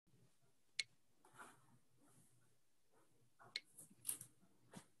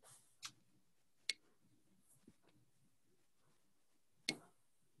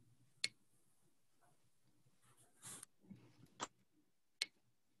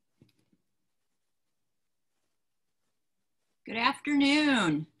Good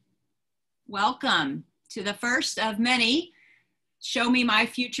afternoon. Welcome to the first of many Show Me My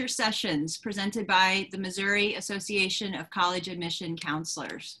Future sessions presented by the Missouri Association of College Admission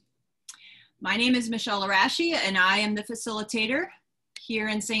Counselors. My name is Michelle Arashi and I am the facilitator here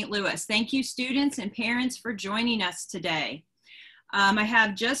in St. Louis. Thank you students and parents for joining us today. I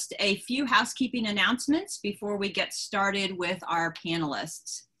have just a few housekeeping announcements before we get started with our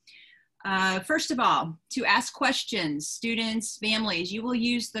panelists. First of all, to ask questions, students, families, you will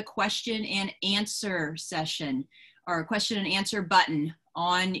use the question and answer session or question and answer button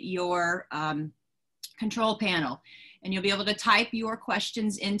on your control panel, and you'll be able to type your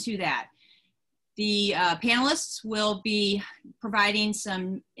questions into that. The panelists will be providing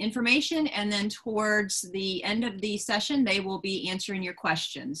some information, and then towards the end of the session, they will be answering your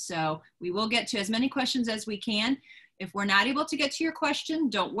questions. So we will get to as many questions as we can. If we're not able to get to your question,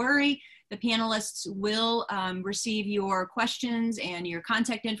 don't worry. The panelists will receive your questions and your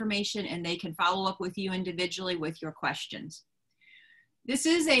contact information, and they can follow up with you individually with your questions. This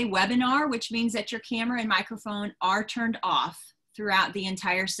is a webinar, which means that your camera and microphone are turned off throughout the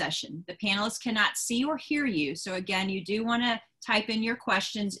entire session. The panelists cannot see or hear you, so again, you do want to type in your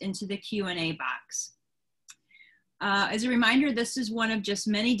questions into the Q&A box. As a reminder, this is one of just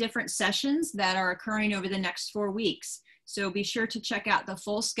many different sessions that are occurring over the next 4 weeks. So be sure to check out the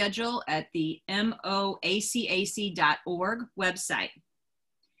full schedule at the MOACAC.org website.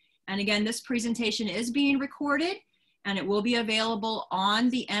 And again, this presentation is being recorded and it will be available on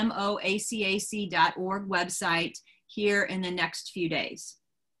the MOACAC.org website here in the next few days.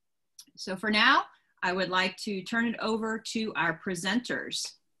 So for now, I would like to turn it over to our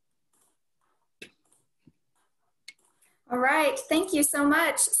presenters. All right, thank you so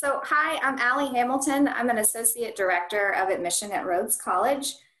much. So hi, I'm Allie Hamilton. I'm an Associate Director of Admission at Rhodes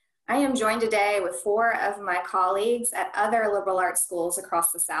College. I am joined today with 4 of my colleagues at other liberal arts schools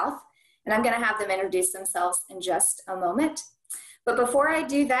across the South, and I'm gonna have them introduce themselves in just a moment. But before I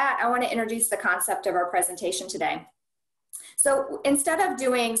do that, I wanna introduce the concept of our presentation today. So instead of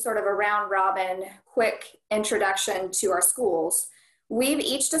doing sort of a round robin, quick introduction to our schools, we've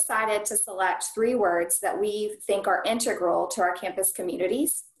each decided to select 3 words that we think are integral to our campus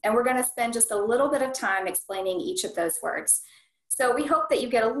communities, and we're going to spend just a little bit of time explaining each of those words. So we hope that you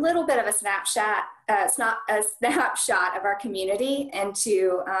get a little bit of a snapshot of our community and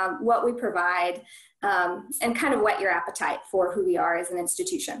to what we provide and kind of whet your appetite for who we are as an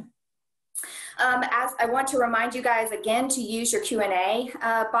institution. As I want to remind you guys again to use your Q&A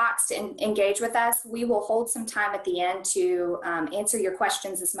box to engage with us. We will hold some time at the end to answer your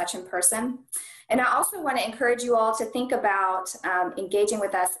questions as much in person. And I also want to encourage you all to think about engaging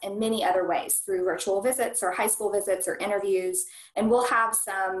with us in many other ways through virtual visits or high school visits or interviews. And we'll have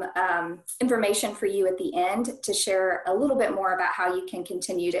some information for you at the end to share a little bit more about how you can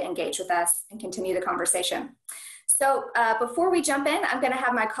continue to engage with us and continue the conversation. So before we jump in, I'm going to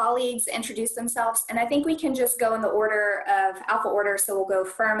have my colleagues introduce themselves, and I think we can just go in the order of alpha order. So we'll go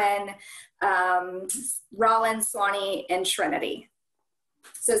Furman, Rollins, Swanee, and Trinity.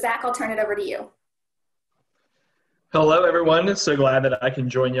 So Zach, I'll turn it over to you. Hello, everyone. So glad that I can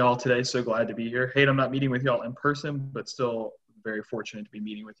join y'all today. So glad to be here. Hate I'm not meeting with y'all in person, but still very fortunate to be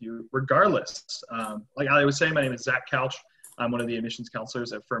meeting with you regardless. Like Ali was saying, my name is Zach Couch. I'm one of the admissions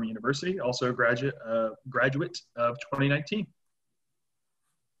counselors at Furman University, also a graduate of 2019.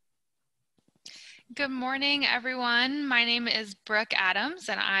 Good morning, everyone. My name is Brooke Adams,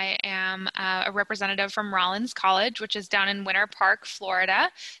 and I am a representative from Rollins College, which is down in Winter Park, Florida,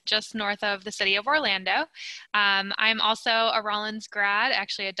 just north of the city of Orlando. I'm also a Rollins grad,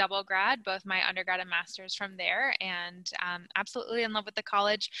 actually a double grad, both my undergrad and master's from there, and absolutely in love with the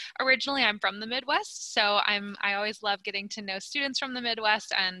college. Originally, I'm from the Midwest, so I always love getting to know students from the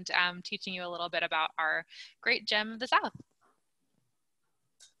Midwest and teaching you a little bit about our great gem of the South.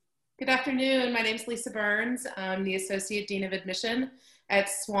 Good afternoon. My name is Lisa Burns. I'm the Associate Dean of Admission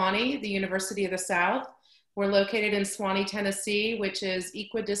at Swanee, the University of the South. We're located in Swanee, Tennessee, which is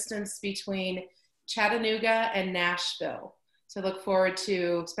equidistant between Chattanooga and Nashville. So I look forward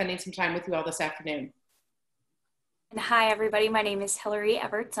to spending some time with you all this afternoon. And hi, everybody. My name is Hillary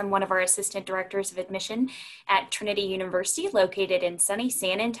Everts. I'm one of our Assistant Directors of Admission at Trinity University, located in sunny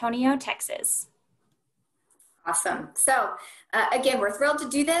San Antonio, Texas. Awesome. So again, we're thrilled to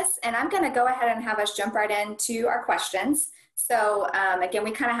do this, and I'm going to go ahead and have us jump right into our questions. So again, we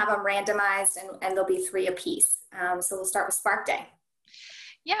kind of have them randomized, and there'll be 3 apiece. So we'll start with Spark Day.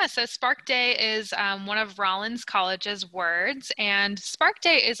 Yeah, so Spark Day is one of Rollins College's words, and Spark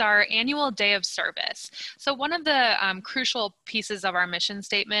Day is our annual day of service. So one of the crucial pieces of our mission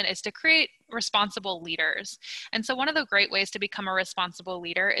statement is to create responsible leaders. And so one of the great ways to become a responsible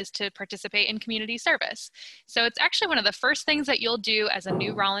leader is to participate in community service. So it's actually one of the first things that you'll do as a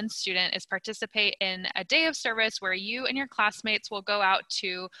new Rollins student is participate in a day of service where you and your classmates will go out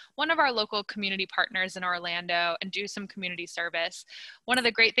to one of our local community partners in Orlando and do some community service. One of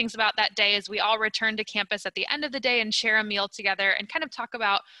the great things about that day is we all return to campus at the end of the day and share a meal together and kind of talk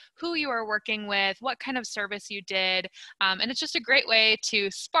about who you are working with, what kind of service you did. And it's just a great way to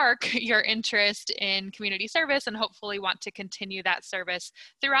spark your interest in community service and hopefully want to continue that service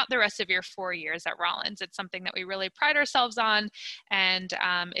throughout the rest of your 4 years at Rollins. It's something that we really pride ourselves on and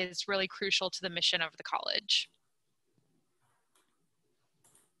is really crucial to the mission of the college.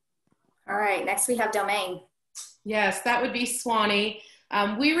 All right, next we have domain. Yes, that would be Swanee.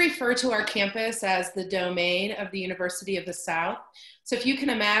 We refer to our campus as the domain of the University of the South. So if you can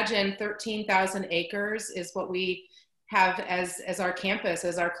imagine 13,000 acres is what we have as our campus,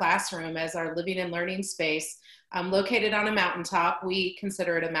 as our classroom, as our living and learning space, located on a mountaintop. We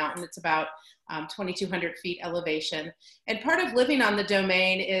consider it a mountain. It's about 2,200 feet elevation. And part of living on the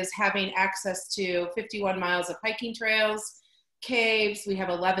domain is having access to 51 miles of hiking trails, caves. We have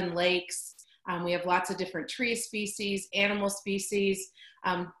 11 lakes. We have lots of different tree species, animal species.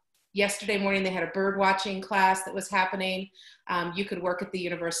 Yesterday morning, they had a bird watching class that was happening. You could work at the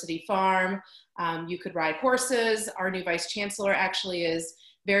university farm. You could ride horses. Our new vice chancellor actually is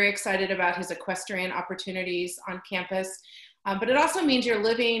very excited about his equestrian opportunities on campus. But it also means you're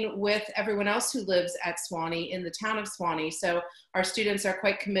living with everyone else who lives at Swanee in the town of Swanee. So our students are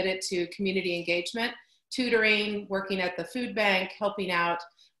quite committed to community engagement, tutoring, working at the food bank, helping out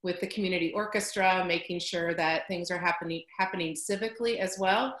with the community orchestra, making sure that things are happening civically as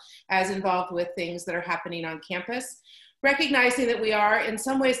well as involved with things that are happening on campus. Recognizing that we are in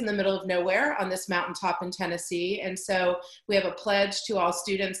some ways in the middle of nowhere on this mountaintop in Tennessee. And so we have a pledge to all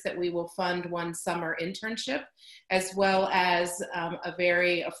students that we will fund one summer internship, as well as a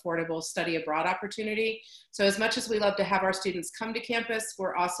very affordable study abroad opportunity. So as much as we love to have our students come to campus,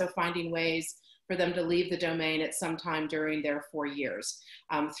 we're also finding ways for them to leave the domain at some time during their 4 years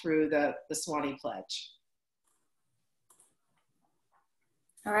through the Swanee Pledge.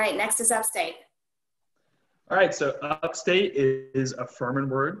 All right, next is upstate. All right, so upstate is a Furman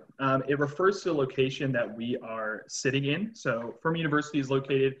word. It refers to a location that we are sitting in. So Furman University is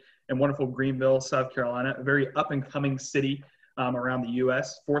located in wonderful Greenville, South Carolina, a very up and coming city around the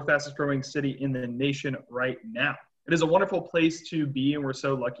US, fourth fastest growing city in the nation right now. It is a wonderful place to be, and we're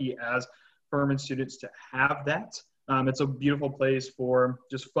so lucky as Furman students to have that. It's a beautiful place for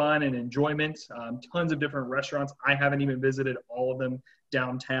just fun and enjoyment. Tons of different restaurants. I haven't even visited all of them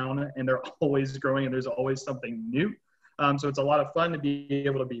downtown, and they're always growing and there's always something new. So it's a lot of fun to be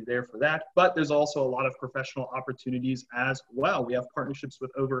able to be there for that. But there's also a lot of professional opportunities as well. We have partnerships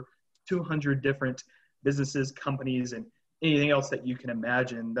with over 200 different businesses, companies, and anything else that you can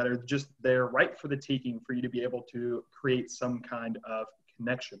imagine that are just there right for the taking for you to be able to create some kind of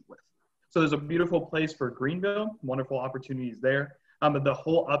connection with. So there's a beautiful place for Greenville, wonderful opportunities there. But the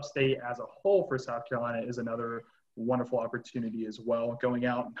whole upstate as a whole for South Carolina is another wonderful opportunity as well. Going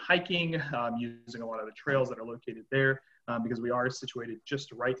out and hiking, using a lot of the trails that are located there because we are situated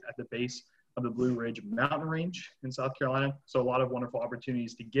just right at the base of the Blue Ridge Mountain Range in South Carolina. So a lot of wonderful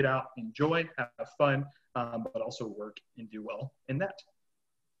opportunities to get out, enjoy, have fun, but also work and do well in that.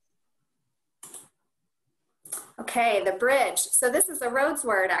 Okay, the bridge. So this is a Rhodes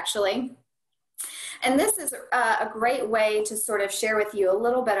word, actually. And this is a great way to sort of share with you a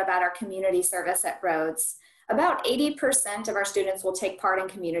little bit about our community service at Rhodes. About 80% of our students will take part in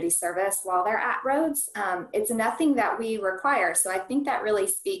community service while they're at Rhodes. It's nothing that we require. So I think that really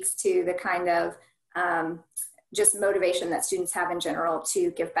speaks to the kind of just motivation that students have in general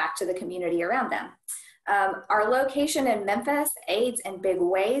to give back to the community around them. Our location in Memphis aids in big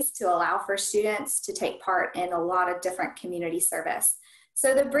ways to allow for students to take part in a lot of different community service.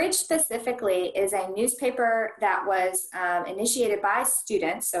 So the Bridge specifically is a newspaper that was initiated by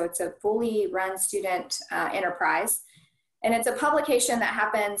students. So it's a fully run student enterprise. And it's a publication that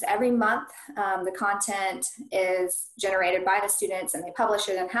happens every month. The content is generated by the students and they publish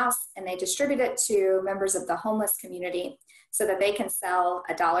it in-house and they distribute it to members of the homeless community so that they can sell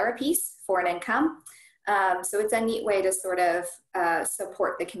 $1 a piece for an income. So it's a neat way to sort of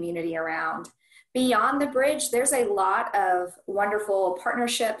support the community around. Beyond the Bridge, there's a lot of wonderful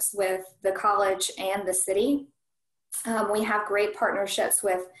partnerships with the college and the city. We have great partnerships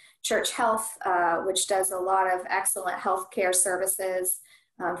with Church Health, which does a lot of excellent healthcare services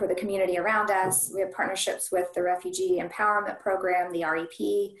for the community around us. We have partnerships with the Refugee Empowerment Program, the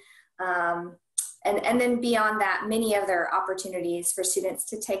REP. And then beyond that, many other opportunities for students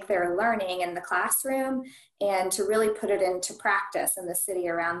to take their learning in the classroom and to really put it into practice in the city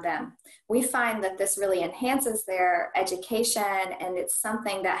around them. We find that this really enhances their education, and it's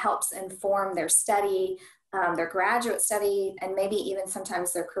something that helps inform their study, their graduate study, and maybe even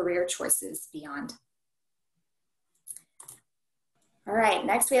sometimes their career choices beyond. All right,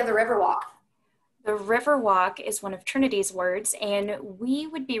 next we have the Riverwalk. The Riverwalk is one of Trinity's words, and we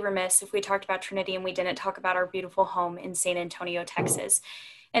would be remiss if we talked about Trinity and we didn't talk about our beautiful home in San Antonio, Texas.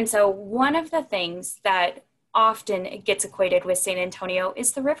 And so one of the things that often gets equated with San Antonio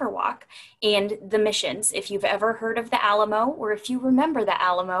is the Riverwalk and the missions. If you've ever heard of the Alamo, or if you remember the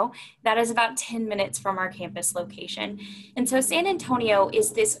Alamo, that is about 10 minutes from our campus location. And so San Antonio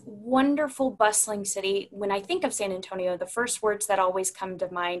is this wonderful, bustling city. When I think of San Antonio, the first words that always come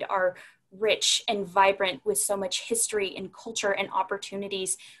to mind are rich and vibrant, with so much history and culture and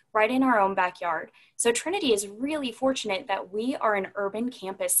opportunities right in our own backyard. So Trinity is really fortunate that we are an urban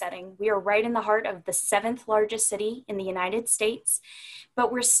campus setting. We are right in the heart of the 7th largest city in the United States,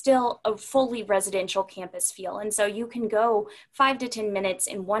 but we're still a fully residential campus feel. And so you can go 5 to 10 minutes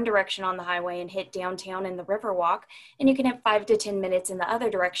in one direction on the highway and hit downtown in the Riverwalk, and you can have 5 to 10 minutes in the other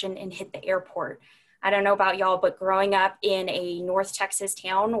direction and hit the airport. I don't know about y'all, but growing up in a North Texas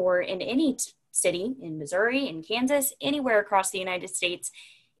town or in any city, in Missouri, in Kansas, anywhere across the United States,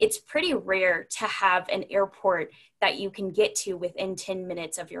 it's pretty rare to have an airport that you can get to within 10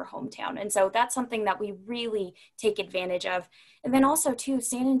 minutes of your hometown. And so that's something that we really take advantage of. And then also too,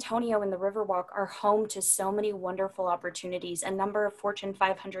 San Antonio and the Riverwalk are home to so many wonderful opportunities, a number of Fortune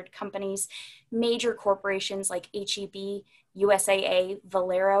 500 companies, major corporations like HEB, USAA,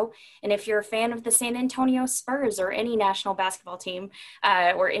 Valero. And if you're a fan of the San Antonio Spurs or any national basketball team,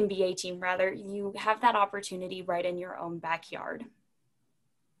 or NBA team rather, you have that opportunity right in your own backyard.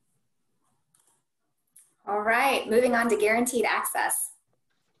 All right, moving on to guaranteed access.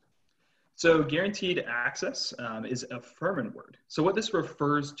 So guaranteed access is a Furman word. So what this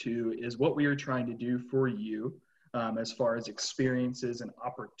refers to is what we are trying to do for you as far as experiences and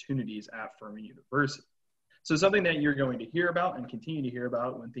opportunities at Furman University. So something that you're going to hear about and continue to hear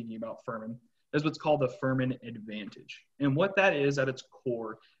about when thinking about Furman is what's called the Furman Advantage. And what that is at its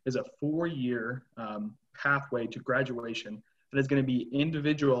core is a 4-year pathway to graduation that is going to be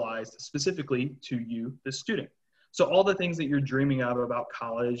individualized specifically to you, the student. So all the things that you're dreaming of about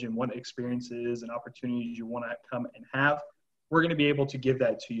college and what experiences and opportunities you want to come and have, we're going to be able to give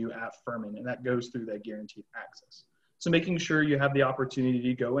that to you at Furman, and that goes through that guaranteed access. So making sure you have the opportunity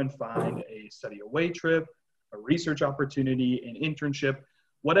to go and find a study away trip, a research opportunity, an internship,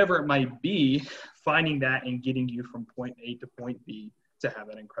 whatever it might be, finding that and getting you from point A to point B to have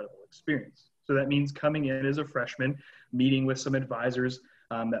that incredible experience. So that means coming in as a freshman, meeting with some advisors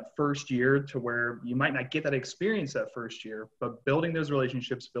that first year to where you might not get that experience that first year, but building those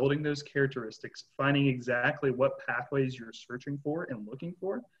relationships, building those characteristics, finding exactly what pathways you're searching for and looking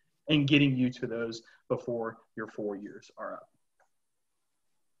for, and getting you to those before your 4 years are up.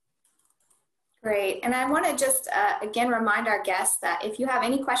 Great. And I want to just, again, remind our guests that if you have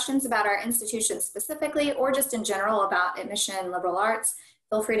any questions about our institution specifically, or just in general about admission and liberal arts,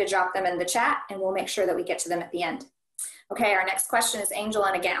 feel free to drop them in the chat and we'll make sure that we get to them at the end. Okay, our next question is angel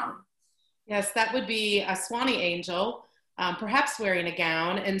in a gown. Yes, that would be a Swanee angel, perhaps wearing a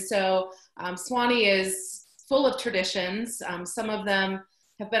gown. And so Swanee is full of traditions. Some of them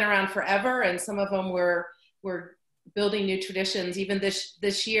have been around forever, and some of them we're building new traditions. Even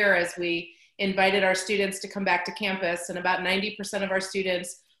this year, as we invited our students to come back to campus, and about 90% of our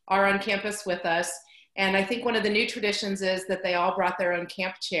students are on campus with us. And I think one of the new traditions is that they all brought their own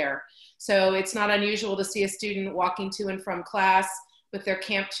camp chair. So it's not unusual to see a student walking to and from class with their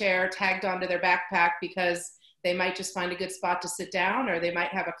camp chair tagged onto their backpack, because they might just find a good spot to sit down, or they might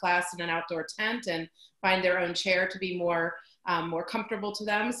have a class in an outdoor tent and find their own chair to be more comfortable to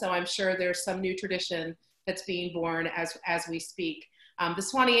them. So I'm sure there's some new tradition that's being born as we speak. The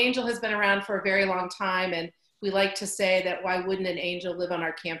Swanee Angel has been around for a very long time, and we like to say that why wouldn't an angel live on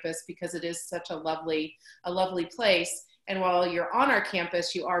our campus, because it is such a lovely place. And while you're on our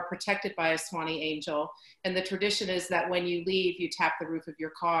campus, you are protected by a Swanee angel. And the tradition is that when you leave, you tap the roof of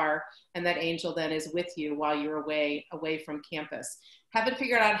your car, and that angel then is with you while you're away from campus. Haven't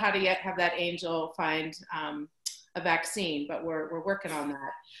figured out how to yet have that angel find a vaccine, but we're working on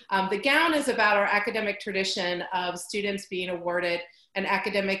that. The gown is about our academic tradition of students being awarded an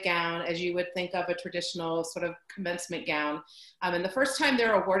academic gown, as you would think of a traditional sort of commencement gown. And the first time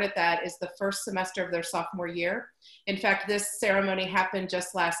they're awarded that is the first semester of their sophomore year. In fact, this ceremony happened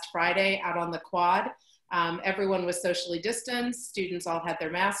just last Friday out on the quad. Everyone was socially distanced. Students all had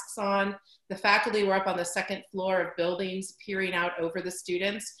their masks on. The faculty were up on the second floor of buildings peering out over the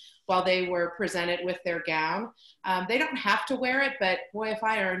students while they were presented with their gown. They don't have to wear it, but boy, if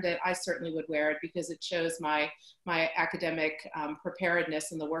I earned it, I certainly would wear it because it shows my academic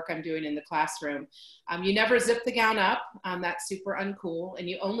preparedness and the work I'm doing in the classroom. You never zip the gown up. That's super uncool. And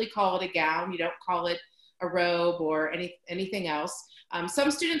you only call it a gown. You don't call it a robe or anything else.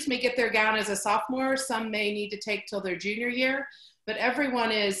 Some students may get their gown as a sophomore. Some may need to take till their junior year, but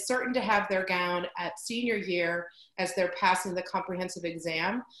everyone is certain to have their gown at senior year as they're passing the comprehensive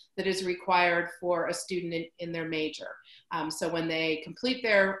exam that is required for a student in their major. So when they complete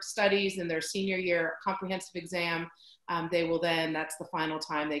their studies in their senior year comprehensive exam, they will then, that's the final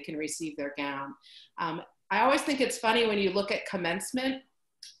time they can receive their gown. I always think it's funny when you look at commencement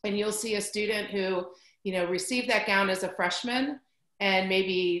and you'll see a student who, received that gown as a freshman and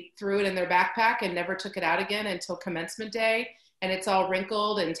maybe threw it in their backpack and never took it out again until commencement day. And it's all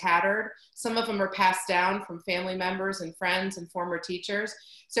wrinkled and tattered. Some of them are passed down from family members and friends and former teachers.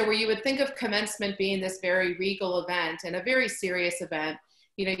 So where you would think of commencement being this very regal event and a very serious event,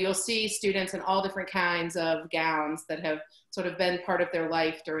 you'll see students in all different kinds of gowns that have sort of been part of their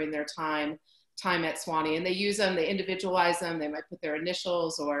life during their time at Sewanee. And they use them, they individualize them, they might put their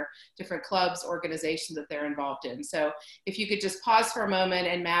initials or different clubs, organizations that they're involved in. So if you could just pause for a moment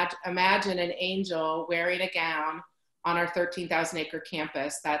and imagine an angel wearing a gown on our 13,000 acre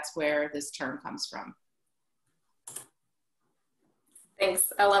campus, that's where this term comes from.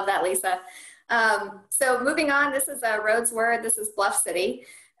 Thanks, I love that, Lisa. So moving on, this is a Rhodes word, this is Bluff City.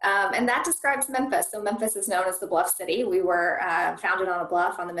 And that describes Memphis. So Memphis is known as the Bluff City. We were founded on a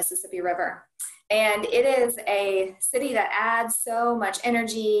bluff on the Mississippi River. And it is a city that adds so much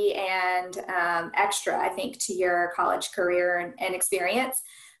energy and extra, I think, to your college career and experience.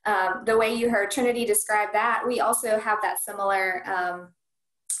 The way you heard Trinity describe that, we also have that similar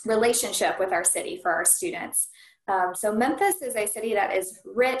relationship with our city for our students. So Memphis is a city that is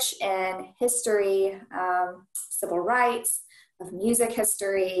rich in history, civil rights, of music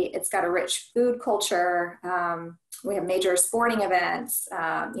history. It's got a rich food culture. We have major sporting events,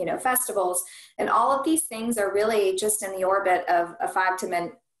 festivals, and all of these things are really just in the orbit of a 5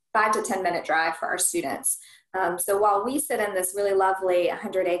 to 10 minute drive for our students. So while we sit in this really lovely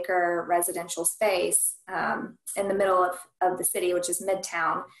 100-acre residential space in the middle of the city, which is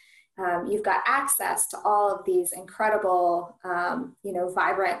Midtown, you've got access to all of these incredible,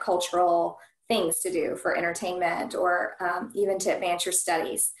 vibrant cultural things to do for entertainment or even to advance your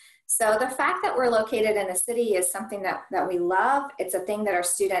studies. So the fact that we're located in a city is something that we love. It's a thing that our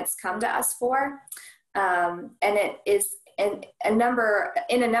students come to us for. And it is in a number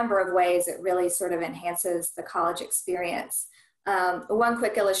of ways, it really sort of enhances the college experience. One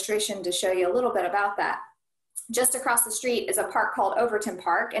quick illustration to show you a little bit about that. Just across the street is a park called Overton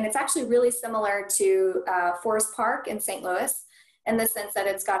Park, and it's actually really similar to Forest Park in St. Louis, in the sense that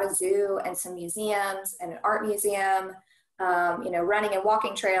it's got a zoo and some museums and an art museum, running and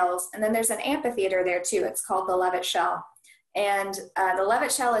walking trails. And then there's an amphitheater there too. It's called the Levitt Shell. And the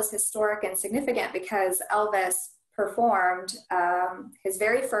Levitt Shell is historic and significant because Elvis performed his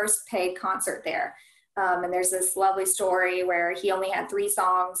very first paid concert there. And there's this lovely story where he only had 3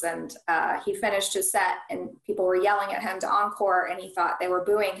 songs and he finished his set and people were yelling at him to encore, and he thought they were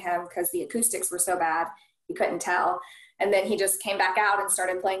booing him because the acoustics were so bad, he couldn't tell. And then he just came back out and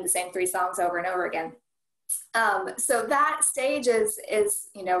started playing the same 3 songs over and over again. So that stage is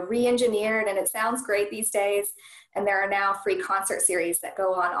re-engineered, and it sounds great these days. And there are now free concert series that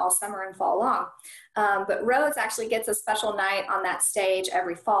go on all summer and fall long. But Rhodes actually gets a special night on that stage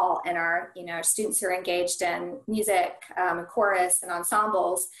every fall, and our students who are engaged in music and chorus and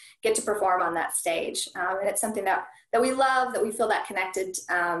ensembles get to perform on that stage. And it's something that we love, that we feel that connected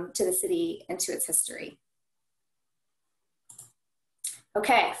to the city and to its history.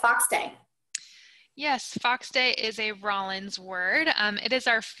 Okay, Fox Day. Yes, Fox Day is a Rollins word. It is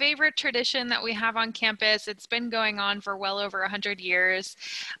our favorite tradition that we have on campus. It's been going on for well over 100 years.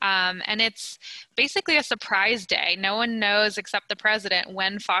 And it's basically a surprise day. No one knows except the president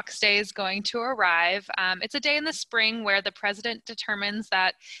when Fox Day is going to arrive. It's a day in the spring where the president determines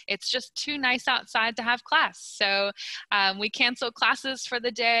that it's just too nice outside to have class. So we cancel classes for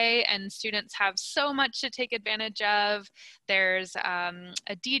the day, and students have so much to take advantage of. There's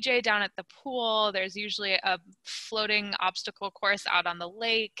a DJ down at the pool. There's usually a floating obstacle course out on the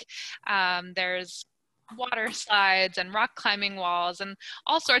lake. There's water slides and rock climbing walls and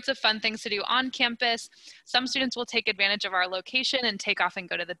all sorts of fun things to do on campus. Some students will take advantage of our location and take off and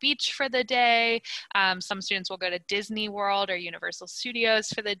go to the beach for the day. Some students will go to Disney World or Universal Studios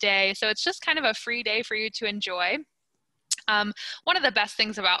for the day. So it's just kind of a free day for you to enjoy. One of the best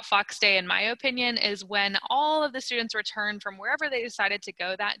things about Fox Day, in my opinion, is when all of the students return from wherever they decided to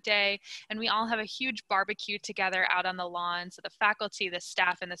go that day, and we all have a huge barbecue together out on the lawn. So the faculty, the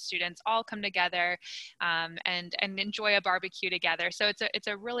staff, and the students all come together and enjoy a barbecue together. So it's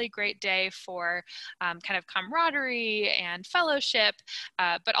a really great day for kind of camaraderie and fellowship,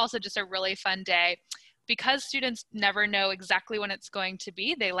 but also just a really fun day. Because students never know exactly when it's going to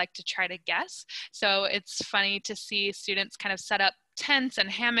be, they like to try to guess. So it's funny to see students kind of set up tents and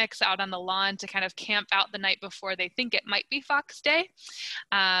hammocks out on the lawn to kind of camp out the night before they think it might be Fox Day.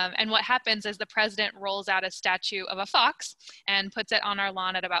 And what happens is the president rolls out a statue of a fox and puts it on our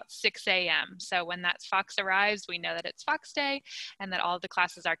lawn at about 6 a.m. So when that fox arrives, we know that it's Fox Day and that all of the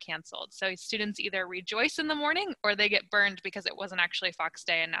classes are canceled. So students either rejoice in the morning or they get burned because it wasn't actually Fox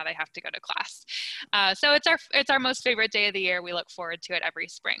Day and now they have to go to class. So it's our most favorite day of the year. We look forward to it every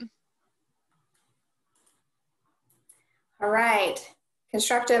spring. All right,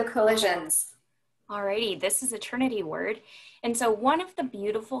 constructive collisions. Alrighty, this is a Trinity word. And so one of the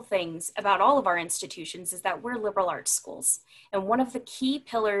beautiful things about all of our institutions is that we're liberal arts schools. And one of the key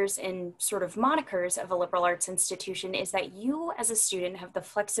pillars and sort of monikers of a liberal arts institution is that you as a student have the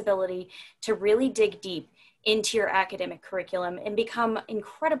flexibility to really dig deep into your academic curriculum and become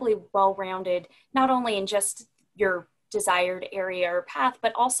incredibly well-rounded, not only in just your desired area or path,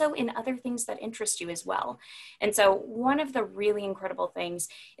 but also in other things that interest you as well. And so one of the really incredible things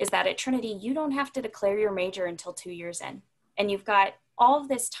is that at Trinity, you don't have to declare your major until 2 years in. And you've got all of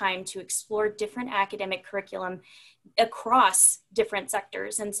this time to explore different academic curriculum across different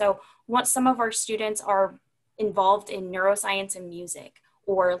sectors. And so once some of our students are involved in neuroscience and music,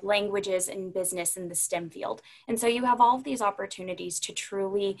 or languages and business in the STEM field. And so you have all of these opportunities to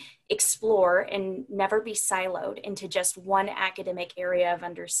truly explore and never be siloed into just one academic area of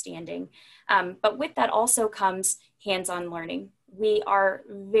understanding. But with that also comes hands-on learning. We are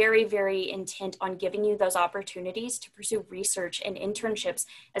very, very intent on giving you those opportunities to pursue research and internships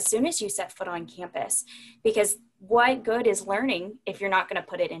as soon as you set foot on campus, because what good is learning if you're not going to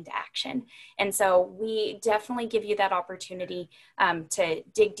put it into action? And so we definitely give you that opportunity to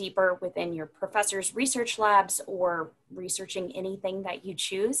dig deeper within your professor's research labs or researching anything that you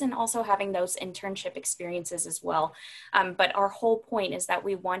choose, and also having those internship experiences as well. But our whole point is that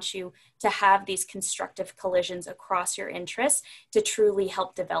we want you to have these constructive collisions across your interests to truly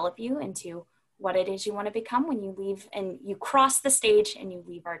help develop you into what it is you want to become when you leave and you cross the stage and you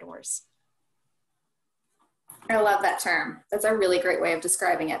leave our doors. I love that term. That's a really great way of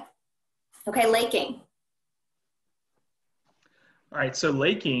describing it. Okay, laking. All right, so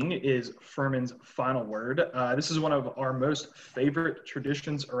laking is Furman's final word. This is one of our most favorite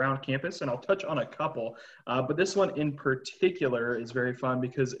traditions around campus, and I'll touch on a couple, but this one in particular is very fun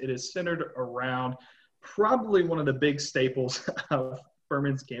because it is centered around probably one of the big staples of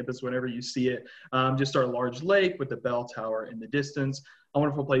Furman's campus whenever you see it, just our large lake with the bell tower in the distance. A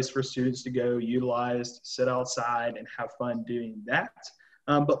wonderful place for students to go, utilize, sit outside, and have fun doing that.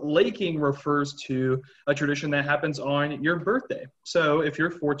 But laking refers to a tradition that happens on your birthday. So if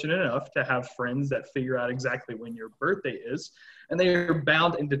you're fortunate enough to have friends that figure out exactly when your birthday is, and they are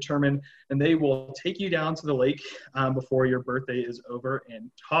bound and determined, and they will take you down to the lake before your birthday is over and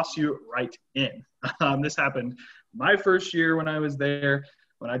toss you right in. This happened my first year when I was there,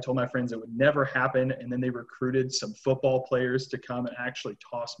 when I told my friends it would never happen, and then they recruited some football players to come and actually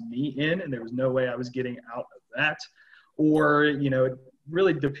toss me in, and there was no way I was getting out of that. Or, you know, it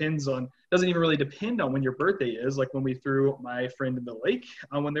really depends on, doesn't even really depend on when your birthday is, like when we threw my friend in the lake,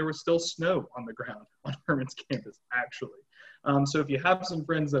 when there was still snow on the ground on Furman's campus, actually. So if you have some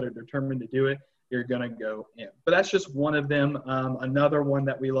friends that are determined to do it, you're gonna go in. But that's just one of them. Another one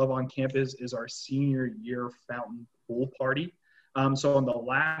that we love on campus is our senior year fountain pool party. So on the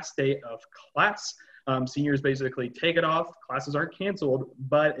last day of class, seniors basically take it off. Classes aren't canceled,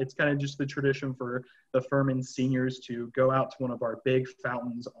 but it's kind of just the tradition for the Furman seniors to go out to one of our big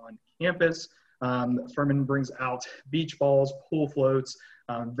fountains on campus. Furman brings out beach balls, pool floats,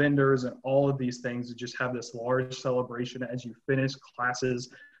 vendors, and all of these things to just have this large celebration as you finish classes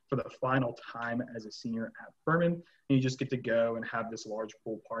for the final time as a senior at Furman. And you just get to go and have this large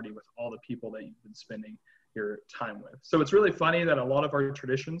pool party with all the people that you've been spending your time with. So it's really funny that a lot of our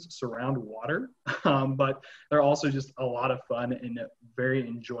traditions surround water, but they're also just a lot of fun and very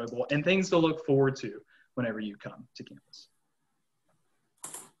enjoyable and things to look forward to whenever you come to campus.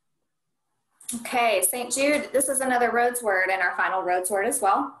 Okay, St. Jude, this is another Rhodes word and our final Rhodes word as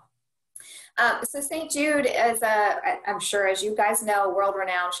well. So St. Jude is I'm sure as you guys know,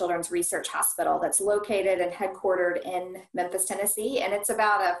 world-renowned children's research hospital that's located and headquartered in Memphis, Tennessee, and it's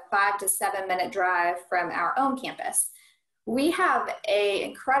about a 5 to 7 minute drive from our own campus. We have an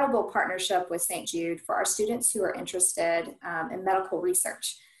incredible partnership with St. Jude for our students who are interested in medical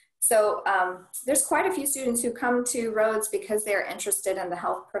research. So there's quite a few students who come to Rhodes because they're interested in the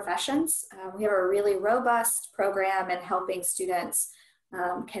health professions. We have a really robust program in helping students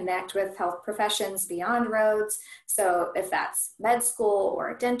connect with health professions beyond Rhodes. So if that's med school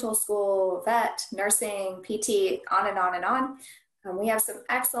or dental school, vet, nursing, PT, on and on and on, we have some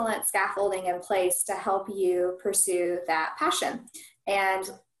excellent scaffolding in place to help you pursue that passion. And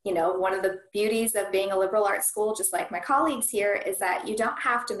you know, one of the beauties of being a liberal arts school, just like my colleagues here, is that you don't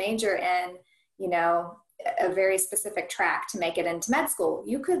have to major in, you know, a very specific track to make it into med school.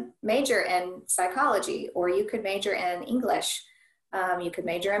 You could major in psychology, or you could major in English. You could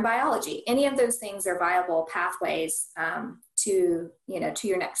major in biology. Any of those things are viable pathways to, you know, to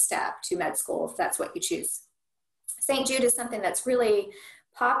your next step, to med school, if that's what you choose. St. Jude is something that's really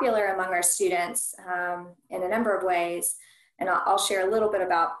popular among our students in a number of ways. And I'll share a little bit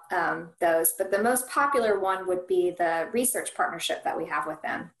about those, but the most popular one would be the research partnership that we have with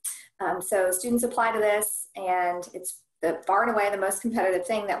them. So students apply to this, and it's far and away the most competitive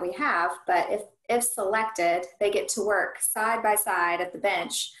thing that we have, but if selected, they get to work side by side at the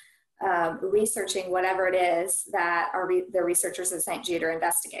bench, researching whatever it is that the researchers at St. Jude are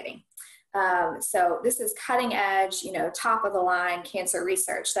investigating. So this is cutting edge, you know, top of the line cancer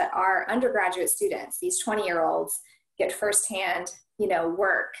research that our undergraduate students, these 20-year-olds, get firsthand, you know,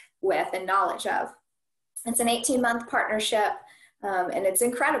 work with and knowledge of. It's an 18-month partnership, and it's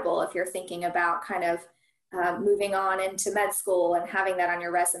incredible if you're thinking about kind of moving on into med school and having that on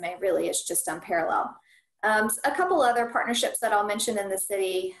your resume. Really, it's just unparalleled. A couple other partnerships that I'll mention in the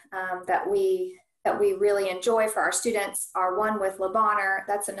city that we really enjoy for our students are one with Le Bonheur.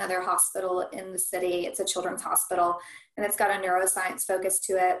 That's another hospital in the city. It's a children's hospital, and it's got a neuroscience focus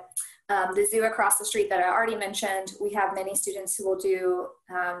to it. The zoo across the street that I already mentioned, we have many students who will do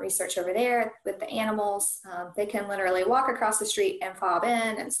research over there with the animals. They can literally walk across the street and fob in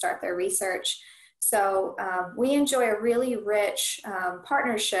and start their research. So we enjoy a really rich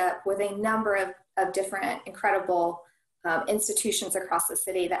partnership with a number of different incredible institutions across the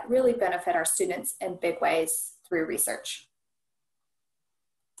city that really benefit our students in big ways through research.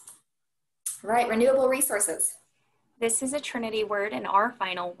 Right, renewable resources. This is a Trinity word and our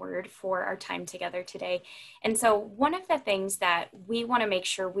final word for our time together today. And so one of the things that we want to make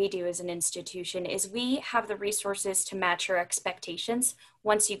sure we do as an institution is we have the resources to match your expectations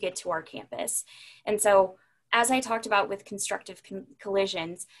once you get to our campus. And so as I talked about with constructive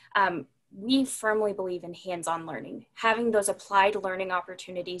collisions, we firmly believe in hands-on learning, having those applied learning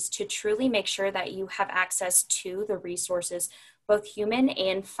opportunities to truly make sure that you have access to the resources, both human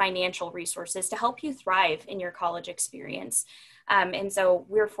and financial resources, to help you thrive in your college experience. And so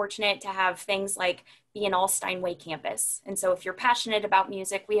we're fortunate to have things like be an all Steinway campus. And so if you're passionate about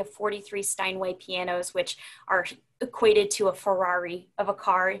music, we have 43 Steinway pianos, which are equated to a Ferrari of a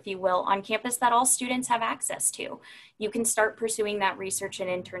car, if you will, on campus that all students have access to. You can start pursuing that research and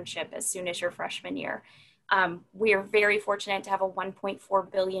internship as soon as your freshman year. We are very fortunate to have a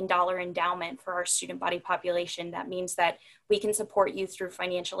 $1.4 billion endowment for our student body population. That means that we can support you through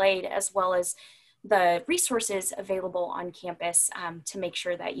financial aid as well as the resources available on campus to make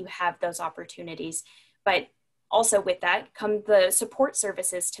sure that you have those opportunities. But also with that come the support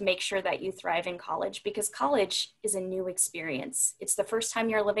services to make sure that you thrive in college, because college is a new experience. It's the first time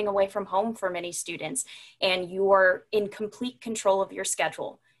you're living away from home for many students, and you are in complete control of your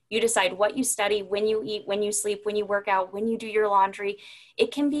schedule. You decide what you study, when you eat, when you sleep, when you work out, when you do your laundry. It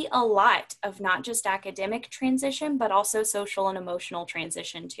can be a lot of not just academic transition, but also social and emotional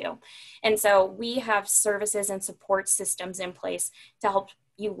transition too. And so we have services and support systems in place to help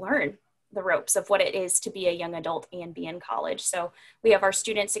you learn the ropes of what it is to be a young adult and be in college. So we have our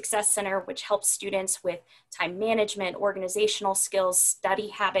Student Success Center, which helps students with time management, organizational skills, study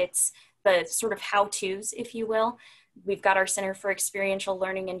habits, the sort of how-tos, if you will. We've got our Center for Experiential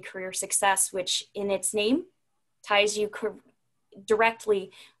Learning and Career Success, which in its name ties you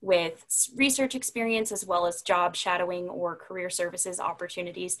directly with research experience as well as job shadowing or career services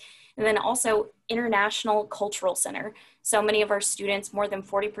opportunities. And then also international cultural center. So many of our students, more than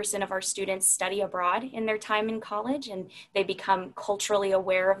 40% of our students, study abroad in their time in college, and they become culturally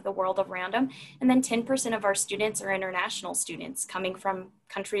aware of the world around them. And then 10% of our students are international students coming from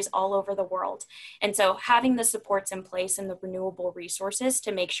countries all over the world. And so having the supports in place and the renewable resources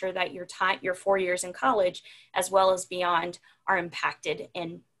to make sure that your 4 years in college, as well as beyond, are impacted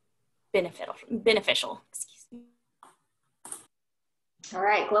and beneficial. Excuse me. All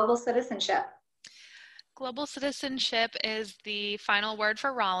right, global citizenship. Global citizenship is the final word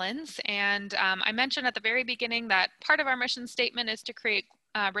for Rollins. And I mentioned at the very beginning that part of our mission statement is to create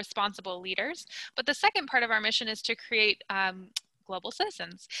responsible leaders. But the second part of our mission is to create global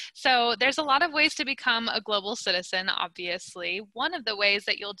citizens. So there's a lot of ways to become a global citizen, obviously. One of the ways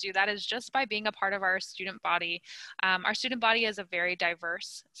that you'll do that is just by being a part of our student body. Our student body is a very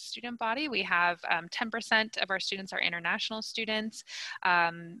diverse student body. We have 10% of our students are international students.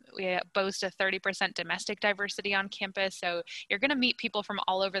 We boast a 30% domestic diversity on campus. So you're going to meet people from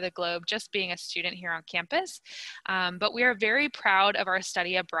all over the globe just being a student here on campus. But we are very proud of our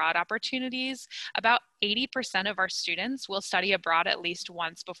study abroad opportunities. About 80% of our students will study abroad at least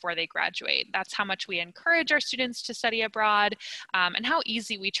once before they graduate. That's how much we encourage our students to study abroad and how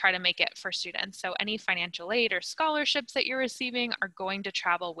easy we try to make it for students. So any financial aid or scholarships that you're receiving are going to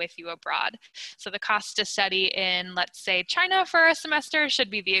travel with you abroad. So the cost to study in, let's say, China for a semester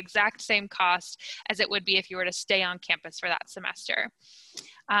should be the exact same cost as it would be if you were to stay on campus for that semester.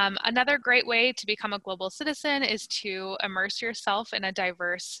 Another great way to become a global citizen is to immerse yourself in a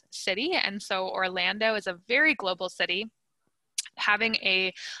diverse city. And so Orlando is a very global city. Having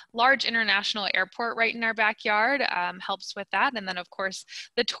a large international airport right in our backyard helps with that. And then, of course,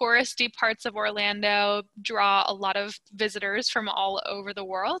 the touristy parts of Orlando draw a lot of visitors from all over the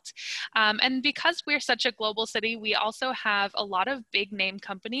world. And because we're such a global city, we also have a lot of big name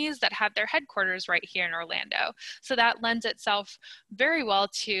companies that have their headquarters right here in Orlando. So that lends itself very well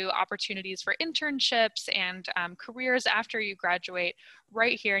to opportunities for internships and careers after you graduate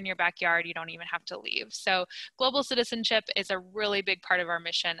right here in your backyard. You don't even have to leave. So global citizenship is a really big part of our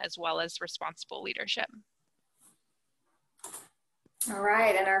mission, as well as responsible leadership. All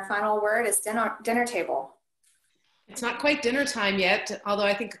right, and our final word is dinner table. It's not quite dinner time yet, although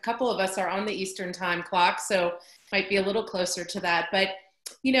I think a couple of us are on the Eastern time clock, so might be a little closer to that. But,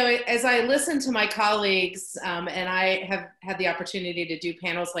 you know, as I listen to my colleagues, and I have had the opportunity to do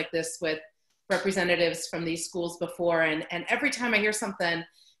panels like this with representatives from these schools before, and every time I hear something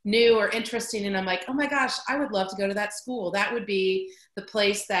new or interesting, and I'm like, oh my gosh, I would love to go to that school. That would be the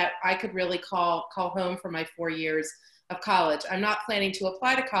place that I could really call home for my 4 years of college. I'm not planning to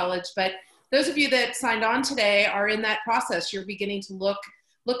apply to college, but those of you that signed on today are in that process. You're beginning to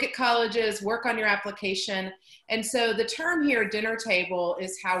look at colleges, work on your application. And so the term here, dinner table,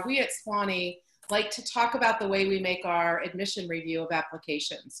 is how we at Sewanee like to talk about the way we make our admission review of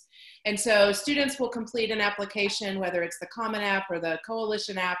applications. And so students will complete an application, whether it's the Common App or the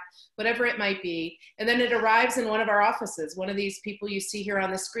Coalition app, whatever it might be, and then it arrives in one of our offices. One of these people you see here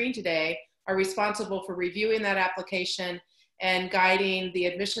on the screen today are responsible for reviewing that application and guiding the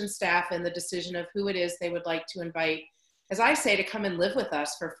admission staff in the decision of who it is they would like to invite, as I say, to come and live with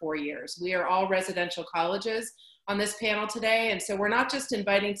us for 4 years. We are all residential colleges on this panel today. And so we're not just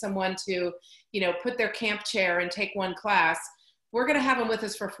inviting someone to, you know, put their camp chair and take one class. We're going to have them with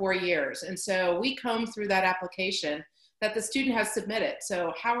us for 4 years. And so we comb through that application that the student has submitted.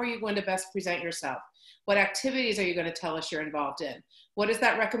 So how are you going to best present yourself? What activities are you going to tell us you're involved in? What is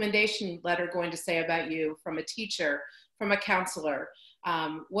that recommendation letter going to say about you from a teacher, from a counselor?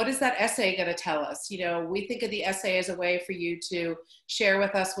 What is that essay going to tell us? You know, we think of the essay as a way for you to share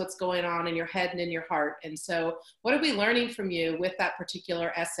with us what's going on in your head and in your heart. And so what are we learning from you with that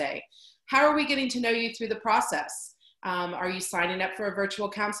particular essay? How are we getting to know you through the process? Are you signing up for a virtual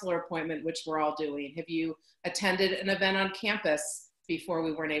counselor appointment, which we're all doing? Have you attended an event on campus before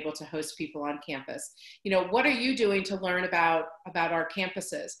we weren't able to host people on campus? You know, what are you doing to learn about our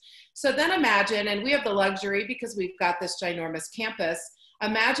campuses? So then imagine, and we have the luxury because we've got this ginormous campus,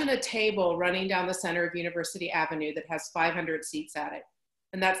 imagine a table running down the center of University Avenue that has 500 seats at it.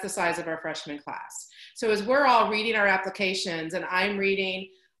 And that's the size of our freshman class. So as we're all reading our applications, and I'm reading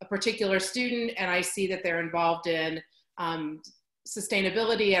a particular student and I see that they're involved in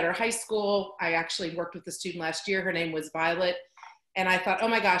sustainability at our high school. I actually worked with a student last year. Her name was Violet. And I thought, oh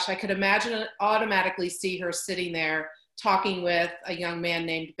my gosh, I could imagine automatically see her sitting there talking with a young man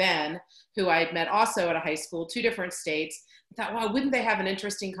named Ben, who I had met also at a high school, 2 different states. I thought, wow, wouldn't they have an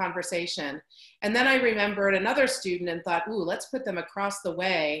interesting conversation? And then I remembered another student and thought, ooh, let's put them across the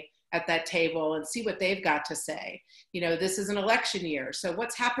way at that table and see what they've got to say. You know, this is an election year. So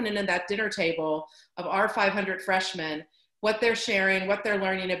what's happening in that dinner table of our 500 freshmen, what they're sharing, what they're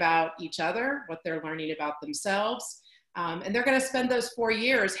learning about each other, what they're learning about themselves. And they're going to spend those 4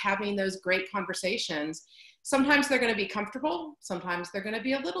 years having those great conversations. Sometimes they're going to be comfortable. Sometimes they're going to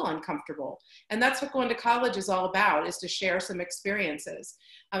be a little uncomfortable. And that's what going to college is all about, is to share some experiences.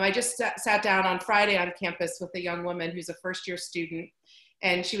 I just sat down on Friday on campus with a young woman who's a first-year student,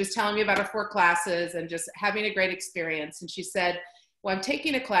 and she was telling me about her 4 classes and just having a great experience. And she said, well, I'm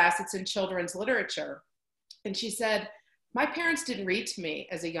taking a class, it's in children's literature. And she said, my parents didn't read to me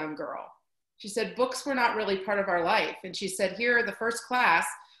as a young girl. She said, books were not really part of our life. And she said, here, the first class,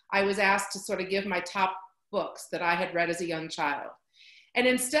 I was asked to sort of give my top books that I had read as a young child. And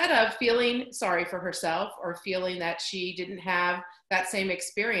instead of feeling sorry for herself or feeling that she didn't have that same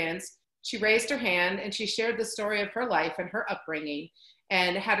experience, she raised her hand and she shared the story of her life and her upbringing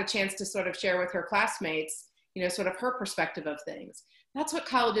and had a chance to sort of share with her classmates, you know, sort of her perspective of things. That's what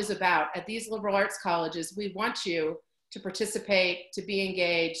college is about. At these liberal arts colleges, we want you to participate, to be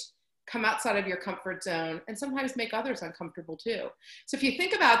engaged, come outside of your comfort zone, and sometimes make others uncomfortable too. So if you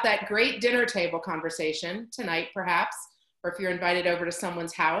think about that great dinner table conversation tonight, perhaps, or if you're invited over to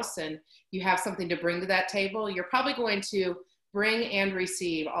someone's house and you have something to bring to that table, you're probably going to bring and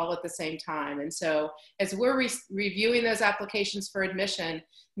receive all at the same time. And so as we're reviewing those applications for admission,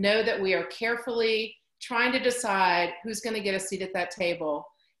 know that we are carefully trying to decide who's going to get a seat at that table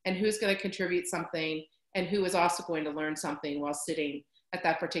and who's going to contribute something and who is also going to learn something while sitting at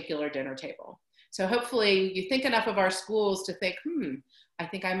that particular dinner table. So hopefully you think enough of our schools to think, I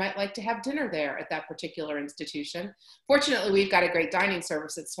think I might like to have dinner there at that particular institution. Fortunately, we've got a great dining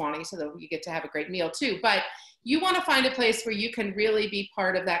service at Swanee, so that you get to have a great meal too. But you want to find a place where you can really be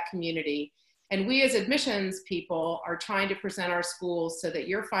part of that community. And we as admissions people are trying to present our schools so that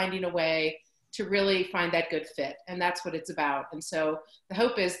you're finding a way to really find that good fit. And that's what it's about. And so the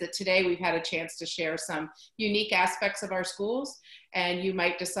hope is that today we've had a chance to share some unique aspects of our schools, and you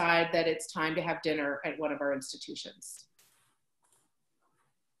might decide that it's time to have dinner at one of our institutions.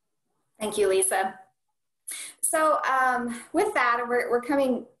 Thank you, Lisa. So with that, we're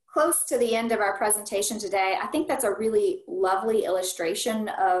coming close to the end of our presentation today. I think that's a really lovely illustration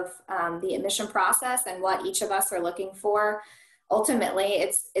of the admission process and what each of us are looking for. Ultimately,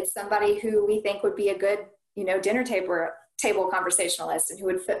 it's somebody who we think would be a good, dinner table conversationalist and who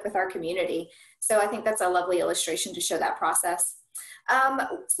would fit with our community. So I think that's a lovely illustration to show that process.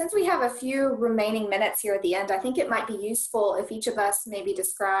 Since we have a few remaining minutes here at the end, I think it might be useful if each of us maybe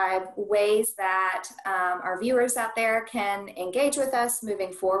describe ways that our viewers out there can engage with us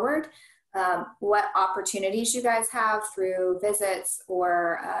moving forward, what opportunities you guys have through visits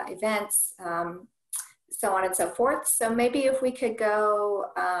or events, so on and so forth. So maybe if we could go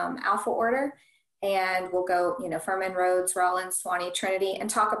alpha order, and we'll go, Furman, Rhodes, Rollins, Swanee, Trinity, and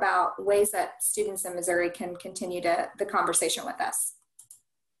talk about ways that students in Missouri can continue the conversation with us.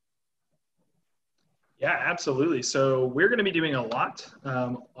 Yeah, absolutely. So we're going to be doing a lot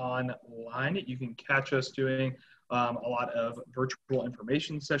online. You can catch us doing a lot of virtual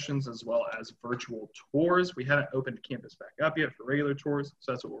information sessions as well as virtual tours. We haven't opened campus back up yet for regular tours,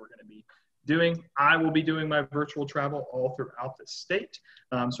 so that's what we're going to be doing. I will be doing my virtual travel all throughout the state.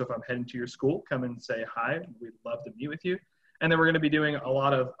 So if I'm heading to your school, come and say hi. We'd love to meet with you. And then we're going to be doing a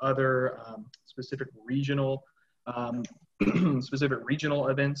lot of other specific regional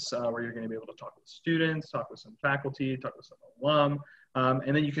events where you're going to be able to talk with students, talk with some faculty, talk with some alum.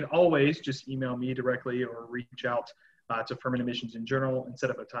 And then you can always just email me directly or reach out to Furman Admissions in general and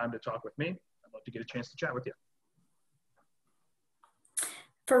set up a time to talk with me. I'd love to get a chance to chat with you.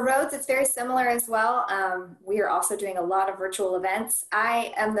 For Rhodes, it's very similar as well. We are also doing a lot of virtual events.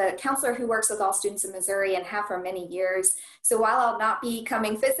 I am the counselor who works with all students in Missouri and have for many years. So while I'll not be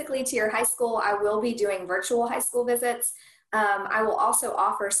coming physically to your high school, I will be doing virtual high school visits. I will also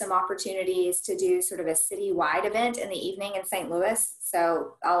offer some opportunities to do sort of a citywide event in the evening in St. Louis.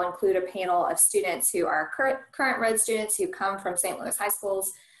 So I'll include a panel of students who are current Rhodes students who come from St. Louis high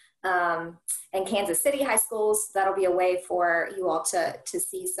schools and Kansas City high schools. That'll be a way for you all to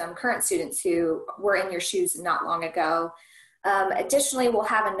see some current students who were in your shoes not long ago. Additionally, we'll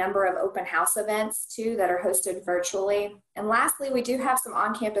have a number of open house events too that are hosted virtually. And lastly, we do have some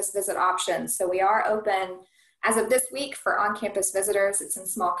on-campus visit options. So we are open as of this week for on-campus visitors. It's in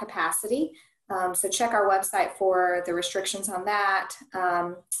small capacity. So check our website for the restrictions on that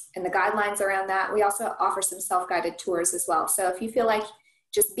and the guidelines around that. We also offer some self-guided tours as well. So if you feel like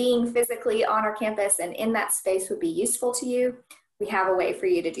just being physically on our campus and in that space would be useful to you, we have a way for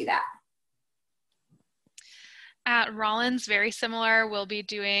you to do that. At Rollins, very similar. We'll be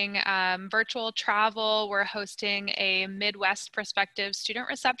doing virtual travel. We're hosting a Midwest Perspective student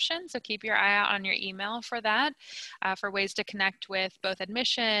reception, so keep your eye out on your email for that, for ways to connect with both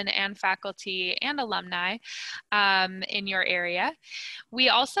admission and faculty and alumni in your area. We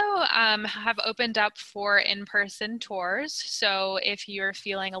also have opened up for in-person tours. So if you're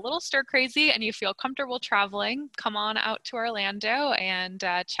feeling a little stir crazy and you feel comfortable traveling, come on out to Orlando and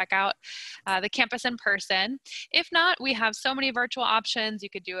check out the campus in person. If not, we have so many virtual options. You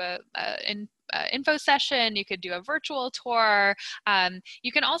could do an info session, you could do a virtual tour.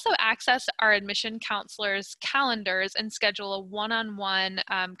 You can also access our admission counselors' calendars and schedule a one-on-one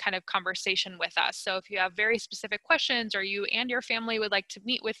kind of conversation with us. So if you have very specific questions or you and your family would like to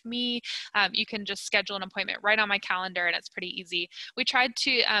meet with me, you can just schedule an appointment right on my calendar, and it's pretty easy. We tried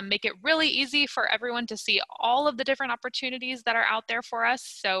to make it really easy for everyone to see all of the different opportunities that are out there for us.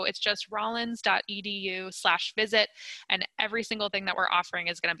 So it's just rollins.edu/visit, and every single thing that we're offering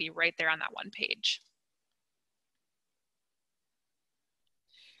is going to be right there on that one page.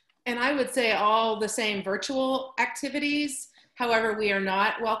 And I would say all the same virtual activities. However, we are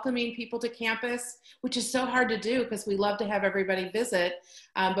not welcoming people to campus, which is so hard to do because we love to have everybody visit,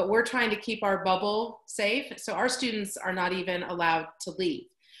 but we're trying to keep our bubble safe. So our students are not even allowed to leave.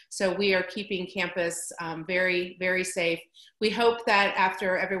 So we are keeping campus very, very safe. We hope that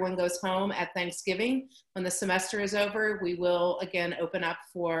after everyone goes home at Thanksgiving, when the semester is over, we will again open up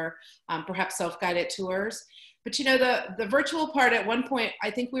for perhaps self-guided tours. But you know, the virtual part at one point, I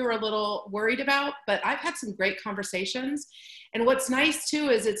think we were a little worried about, but I've had some great conversations. And what's nice too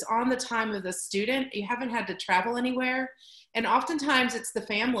is it's on the time of the student. You haven't had to travel anywhere. And oftentimes it's the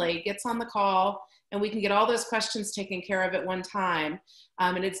family gets on the call and we can get all those questions taken care of at one time.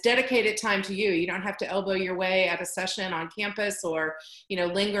 And it's dedicated time to you. You don't have to elbow your way at a session on campus or, you know,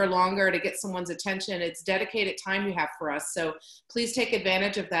 linger longer to get someone's attention. It's dedicated time you have for us. So please take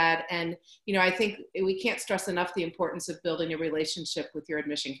advantage of that. And, you know, I think we can't stress enough the importance of building a relationship with your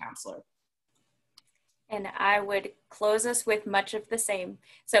admission counselor. And I would close us with much of the same.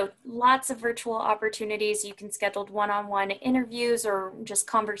 So lots of virtual opportunities. You can schedule one-on-one interviews or just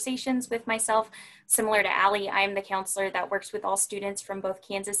conversations with myself. Similar to Allie, I am the counselor that works with all students from both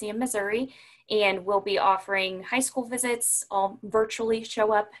Kansas and Missouri, and we'll be offering high school visits. I'll virtually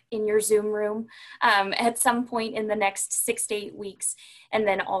show up in your Zoom room at some point in the next 6 to 8 weeks. And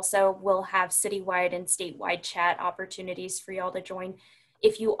then also we'll have citywide and statewide chat opportunities for y'all to join.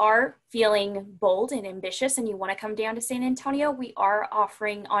 If you are feeling bold and ambitious and you want to come down to San Antonio, we are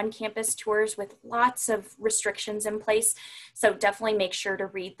offering on-campus tours with lots of restrictions in place. So definitely make sure to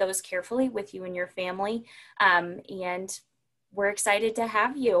read those carefully with you and your family. And we're excited to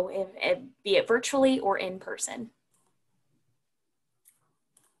have you, be it virtually or in person.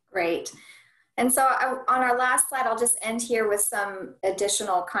 Great. And so on our last slide, I'll just end here with some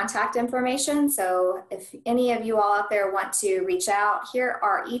additional contact information. So if any of you all out there want to reach out, here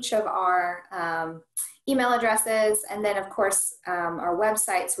are each of our email addresses. And then of course, our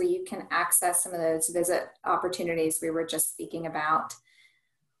websites where you can access some of those visit opportunities we were just speaking about.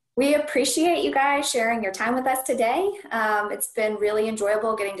 We appreciate you guys sharing your time with us today. It's been really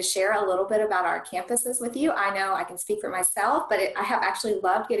enjoyable getting to share a little bit about our campuses with you. I know I can speak for myself, but I have actually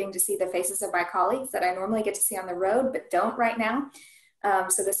loved getting to see the faces of my colleagues that I normally get to see on the road, but don't right now.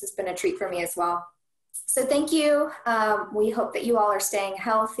 So this has been a treat for me as well. So thank you. We hope that you all are staying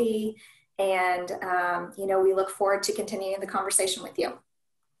healthy, and you know, we look forward to continuing the conversation with you.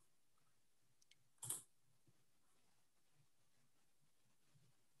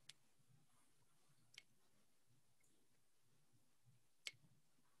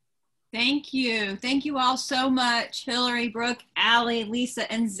 Thank you. Thank you all so much. Hillary, Brooke, Allie, Lisa,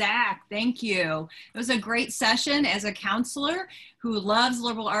 and Zach. Thank you. It was a great session. As a counselor who loves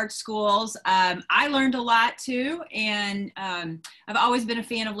liberal arts schools, I learned a lot too. And I've always been a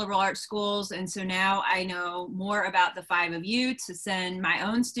fan of liberal arts schools. And so now I know more about the 5 of you to send my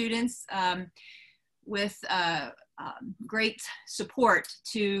own students with great support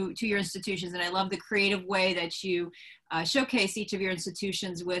to your institutions. And I love the creative way that you showcase each of your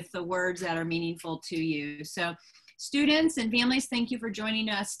institutions with the words that are meaningful to you. So students and families, thank you for joining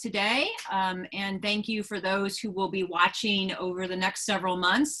us today. And thank you for those who will be watching over the next several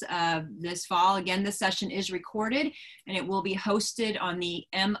months this fall. Again, this session is recorded and it will be hosted on the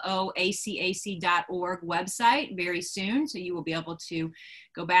MOACAC.org website very soon. So you will be able to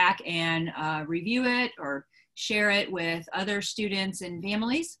go back and review it or share it with other students and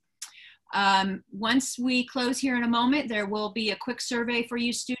families. Once we close here in a moment, there will be a quick survey for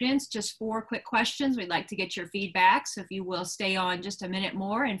you students, just 4 quick questions. We'd like to get your feedback. So if you will stay on just a minute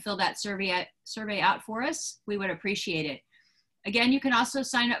more and fill that survey out for us, we would appreciate it. Again, you can also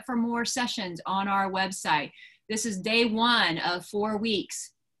sign up for more sessions on our website. This is day 1 of 4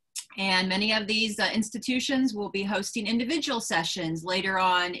 weeks. And many of these institutions will be hosting individual sessions later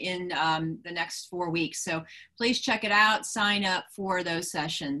on in the next 4 weeks. So please check it out, sign up for those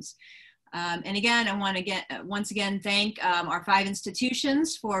sessions. And again, I want to once again thank our 5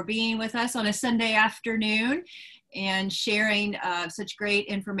 institutions for being with us on a Sunday afternoon and sharing such great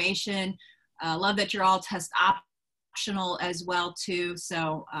information. Love that you're all test optional as well too.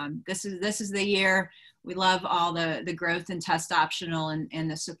 So this is the year. We love all the growth in test optional and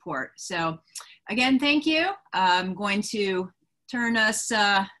the support. So again, thank you. I'm going to turn us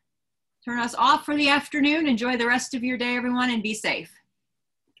off for the afternoon. Enjoy the rest of your day, everyone, and be safe.